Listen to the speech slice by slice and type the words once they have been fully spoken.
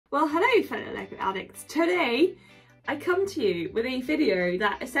Well, hello fellow LEGO addicts. Today I come to you with a video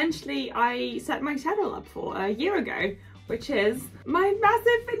that essentially I set my channel up for a year ago, which is my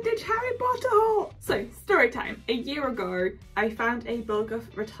massive vintage Harry Potter haul. So, story time. A year ago I found a bulk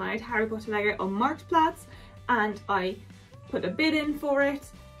of retired Harry Potter LEGO on Marktplaats and I put a bid in for it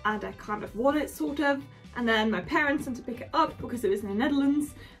and I kind of won it sort of, and then my parents went to pick it up because it was in the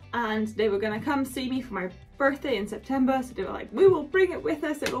Netherlands and they were gonna come see me for my birthday in September, so they were like, we will bring it with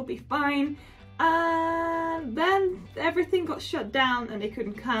us, it will be fine. And then everything got shut down and they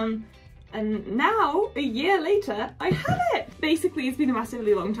couldn't come, and now, a year later, I have it! Basically, it's been a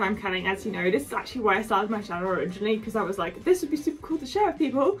massively long time coming, as you know. This is actually why I started my channel originally, because I was like, this would be super cool to share with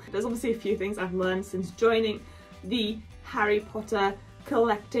people. There's obviously a few things I've learned since joining the Harry Potter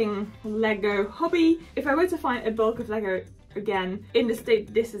collecting LEGO hobby. If I were to find a bulk of LEGO again in the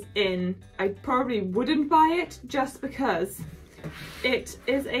state this is in, I probably wouldn't buy it, just because it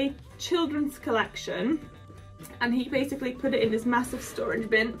is a children's collection and he basically put it in this massive storage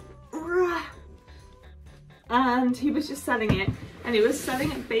bin and he was just selling it, and he was selling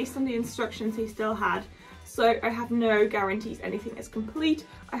it based on the instructions he still had. So I have no guarantees anything is complete,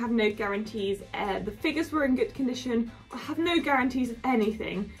 I have no guarantees the figures were in good condition, I have no guarantees of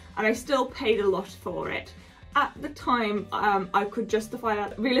anything, and I still paid a lot for it. At the time, I could justify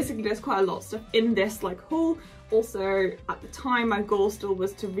that. Realistically, there's quite a lot of stuff in this like haul. Also, at the time, my goal still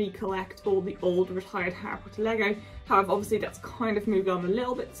was to recollect all the old retired Harry Potter LEGO. However, obviously that's kind of moved on a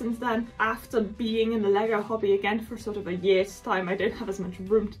little bit since then. After being in the LEGO hobby again for sort of a year's time, I don't have as much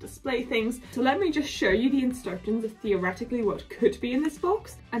room to display things. So let me just show you the instructions of theoretically what could be in this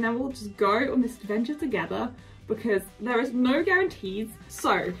box, and then we'll just go on this adventure together, because there is no guarantees.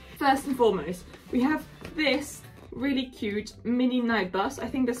 So, first and foremost, we have this really cute mini night bus. I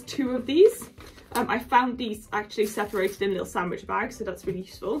think there's two of these. I found these actually separated in little sandwich bags, so that's really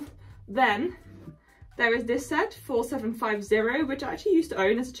useful. Then there is this set, 4750, which I actually used to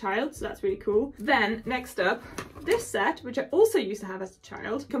own as a child, so that's really cool. Then next up, this set, which I also used to have as a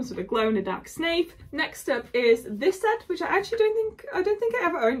child, comes with a glow-in-the-dark Snape. Next up is this set, which I actually don't think I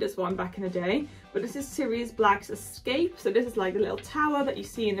ever owned this one back in the day, but this is Sirius Black's Escape. So this is like the little tower that you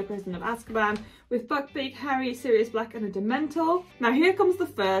see in the Prison of Azkaban with Buckbeak, Harry, Sirius Black and a Dementor. Now here comes the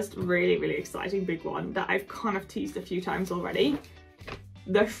first really exciting big one that I've kind of teased a few times already.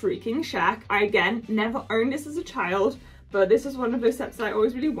 The freaking shack. I again never owned this as a child, but this is one of those sets that I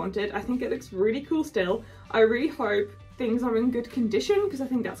always really wanted. I think it looks really cool still. I really hope things are in good condition, because I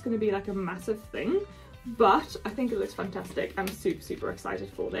think that's going to be like a massive thing. But I think it looks fantastic. I'm super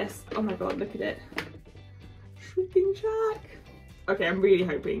excited for this. Oh my god, look at it. Freaking shack. Okay, I'm really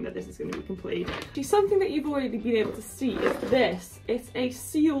hoping that this is going to be complete. Actually, something that you've already been able to see is this. It's a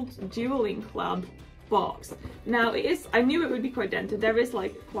sealed Dueling Club box. Now it is, I knew it would be quite dented. There is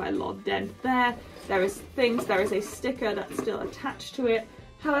like quite a lot of dent there. There is a sticker that's still attached to it.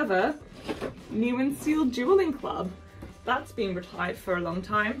 However, new and sealed Dueling Club. That's been retired for a long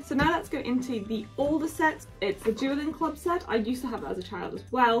time. So now let's go into the older sets. It's the Dueling Club set. I used to have it as a child as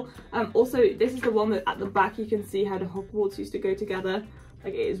well. Also, this is the one that at the back you can see how the Hogwarts used to go together.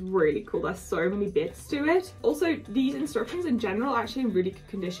 Like, it is really cool. There's so many bits to it. Also, these instructions in general are actually in really good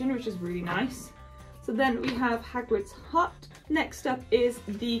condition, which is really nice. So then we have Hagrid's hut. Next up is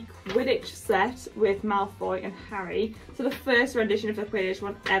the Quidditch set with Malfoy and Harry. So the first rendition of the Quidditch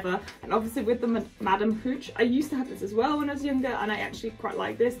one ever. And obviously with the Madam Hooch. I used to have this as well when I was younger and I actually quite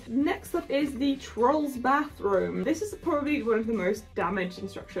like this. Next up is the Troll's bathroom. This is probably one of the most damaged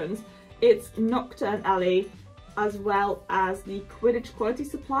instructions. It's Nocturne Alley as well as the Quidditch quality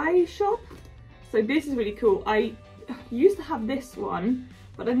supply shop. So this is really cool. I used to have this one,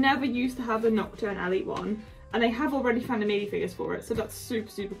 but I never used to have the Nocturne Alley one, and I have already found the minifigures for it, so that's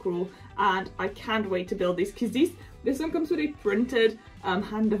super cool, and I can't wait to build these, because this one comes with a printed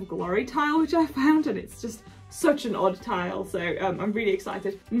Hand of Glory tile, which I found, and it's just such an odd tile, so I'm really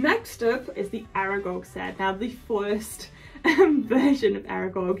excited. Next up is the Aragog set. Now the first version of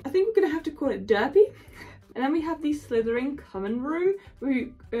Aragog. I think we're gonna have to call it Derpy. And then we have the Slytherin Common Room,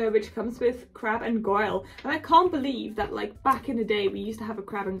 which comes with Crab and Goyle. And I can't believe that, like, back in the day we used to have a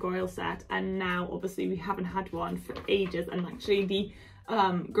Crab and Goyle set, and now obviously we haven't had one for ages. And actually the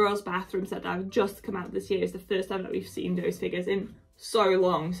girls' bathroom set that have just come out this year is the first time that we've seen those figures in so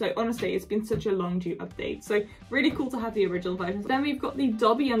long. So honestly, it's been such a long due update. So really cool to have the original versions. Then we've got the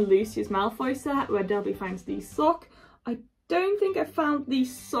Dobby and Lucius Malfoy set, where Dobby finds the sock. I don't think I found the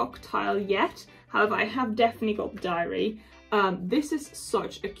sock tile yet. However, I have definitely got the diary. This is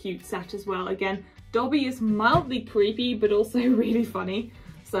such a cute set as well. Again, Dobby is mildly creepy, but also really funny.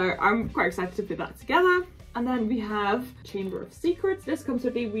 So I'm quite excited to put that together. And then we have Chamber of Secrets. This comes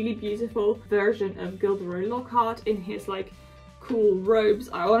with a really beautiful version of Gilderoy Lockhart in his like cool robes.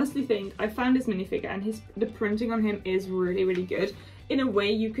 I honestly think I found his minifigure and the printing on him is really, really good. In a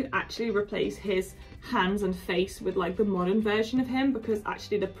way, you could actually replace his hands and face with like the modern version of him, because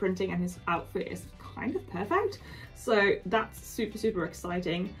actually the printing and his outfit is kind of perfect. So that's super, super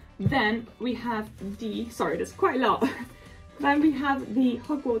exciting. Then we have sorry, there's quite a lot. Then we have the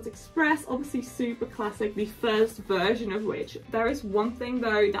Hogwarts Express, obviously super classic, the first version of which. There is one thing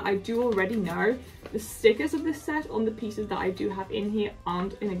though that I do already know. The stickers of this set on the pieces that I do have in here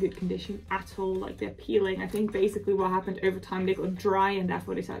aren't in a good condition at all. Like, they're peeling. I think basically what happened over time, they got dry and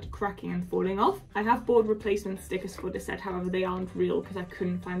therefore they started cracking and falling off. I have bought replacement stickers for this set, however they aren't real because I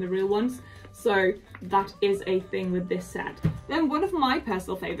couldn't find the real ones. So that is a thing with this set. Then one of my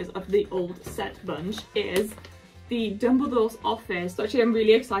personal favourites of the old set bunch is the Dumbledore's Office. So actually I'm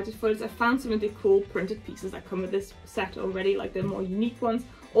really excited for this. I found some of the cool printed pieces that come with this set already, like the more unique ones.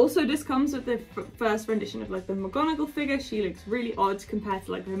 Also, this comes with the first rendition of like the McGonagall figure. She looks really odd compared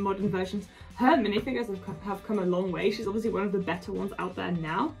to like the modern versions. Her minifigures have come a long way. She's obviously one of the better ones out there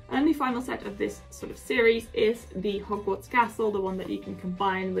now. And the final set of this sort of series is the Hogwarts Castle, the one that you can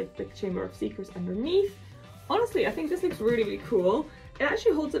combine with the Chamber of Secrets underneath. Honestly, I think this looks really, really cool. It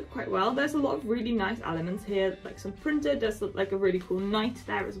actually holds up quite well. There's a lot of really nice elements here, like some printed. There's like a really cool knight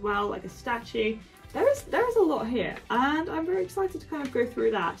there as well, like a statue. There is a lot here, and I'm very excited to kind of go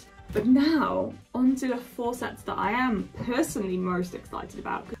through that. But now, on to the 4 sets that I am personally most excited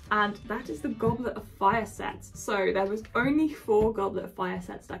about, and that is the Goblet of Fire sets. So there was only 4 Goblet of Fire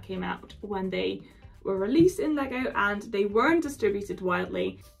sets that came out when they were released in LEGO, and they weren't distributed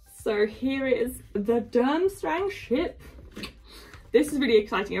widely. So here is the Durmstrang ship. This is really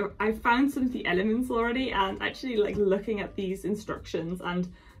exciting. I found some of the elements already, and actually like looking at these instructions and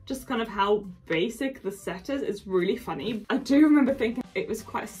just kind of how basic the set is, it's really funny. I do remember thinking it was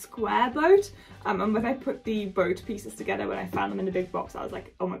quite a square boat, and when I put the boat pieces together, when I found them in the big box, I was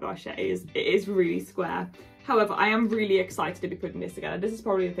like, oh my gosh, it is really square. However, I am really excited to be putting this together. This is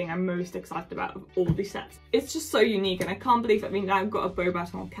probably the thing I'm most excited about of all these sets. It's just so unique, and I can't believe that we now got a bow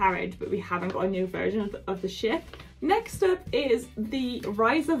baton carriage, but we haven't got a new version of the ship. Next up is the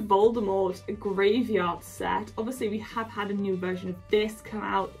Rise of Voldemort Graveyard set. Obviously, we have had a new version of this come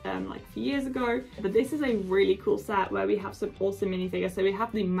out like a few years ago, but this is a really cool set where we have some awesome minifigures. So we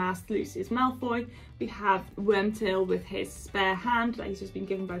have the masked Lucius Malfoy, we have Wormtail with his spare hand that he's just been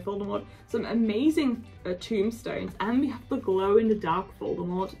given by Voldemort, some amazing tombstones, and we have the glow-in-the-dark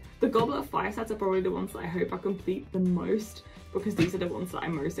Voldemort. The Goblet of Fire sets are probably the ones that I hope I complete the most, because these are the ones that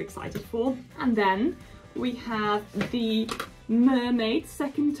I'm most excited for. And then we have the Mermaid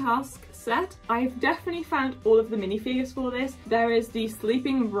Second Task set. I've definitely found all of the minifigures for this. There is the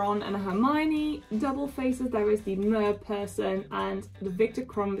Sleeping Ron and Hermione double faces, there is the Mer person, and the Victor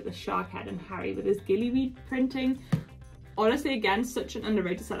Crumb with the shark head, and Harry with his gillyweed printing. Honestly, again, such an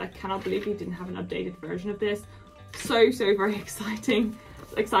underrated set. I cannot believe we didn't have an updated version of this. So very exciting.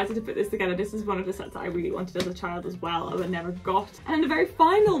 Excited to put this together. This is one of the sets that I really wanted as a child as well, but never got. And the very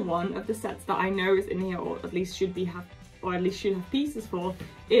final one of the sets that I know is in here, or at least should have pieces for,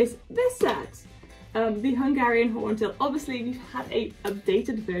 is this set, the Hungarian Horntail. Obviously, we've had a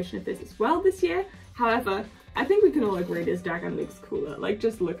updated version of this as well this year. However, I think we can all agree this dragon looks cooler. Like,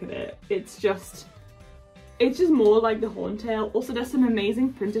 just look at it. It's just more like the Horntail. Also, there's some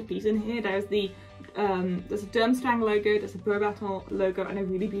amazing printed pieces in here. There's a Durmstrang logo, there's a Beauxbatons logo, and a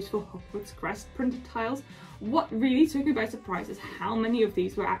really beautiful Hogwarts crest printed tiles. What really took me by surprise is how many of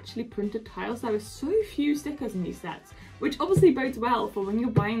these were actually printed tiles. There were so few stickers in these sets, which obviously bodes well for when you're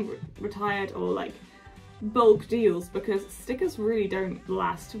buying retired or like bulk deals, because stickers really don't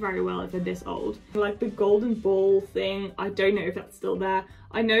last very well if they're this old. Like the golden ball thing, I don't know if that's still there.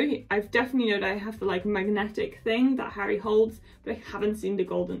 I know I've definitely known I have the like magnetic thing that Harry holds, but I haven't seen the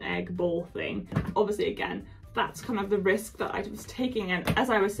golden egg ball thing. Obviously, again, that's kind of the risk that I was taking, and as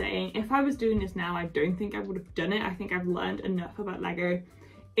I was saying, if I was doing this now, I don't think I would have done it. I think I've learned enough about LEGO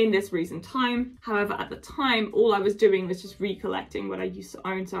in this recent time. However, at the time, all I was doing was just recollecting what I used to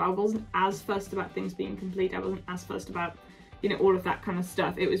own, so I wasn't as fussed about things being complete. I wasn't as fussed about, you know, all of that kind of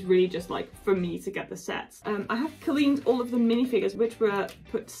stuff. It was really just like for me to get the sets. I have cleaned all of the minifigures, which were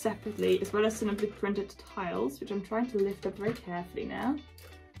put separately, as well as some of the printed tiles, which I'm trying to lift up very carefully now.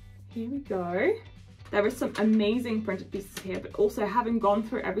 Here we go. There are some amazing printed pieces here, but also having gone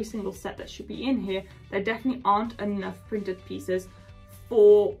through every single set that should be in here, there definitely aren't enough printed pieces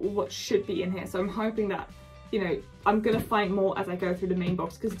for what should be in here. So I'm hoping that, you know, I'm gonna find more as I go through the main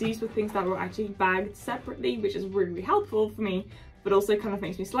box, because these were things that were actually bagged separately, which is really, really helpful for me but also kind of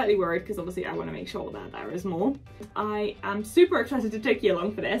makes me slightly worried because obviously I want to make sure that there is more. I am super excited to take you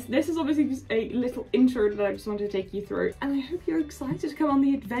along for this. This is obviously just a little intro that I just wanted to take you through, and I hope you're excited to come on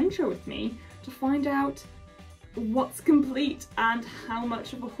the adventure with me to find out what's complete and how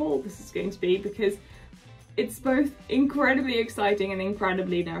much of a haul this is going to be, because it's both incredibly exciting and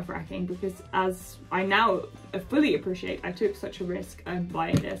incredibly nerve-wracking, because as I now fully appreciate, I took such a risk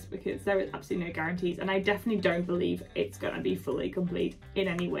buying this because there is absolutely no guarantees, and I definitely don't believe it's going to be fully complete in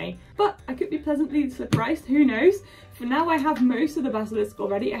any way. But I could be pleasantly surprised, who knows? For now I have most of the basilisk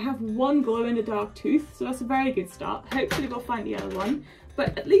already. I have one glow-in-the-dark tooth, so that's a very good start. Hopefully we'll find the other one,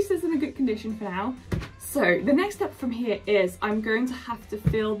 but at least it's in a good condition for now. So the next step from here is I'm going to have to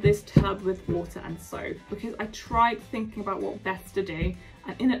fill this tub with water and soap, because I tried thinking about what best to do,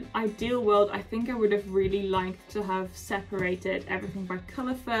 and in an ideal world I think I would have really liked to have separated everything by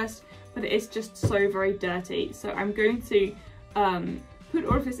colour first, but it is just so very dirty. So I'm going to put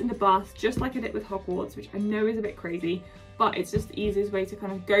all of this in the bath just like I did with Hogwarts, which I know is a bit crazy, but it's just the easiest way to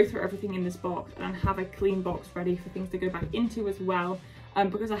kind of go through everything in this box and have a clean box ready for things to go back into as well.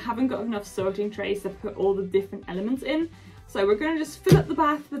 Because I haven't got enough sorting trays to put all the different elements in. So we're going to just fill up the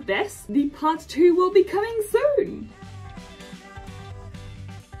bath with this. The part 2 will be coming soon!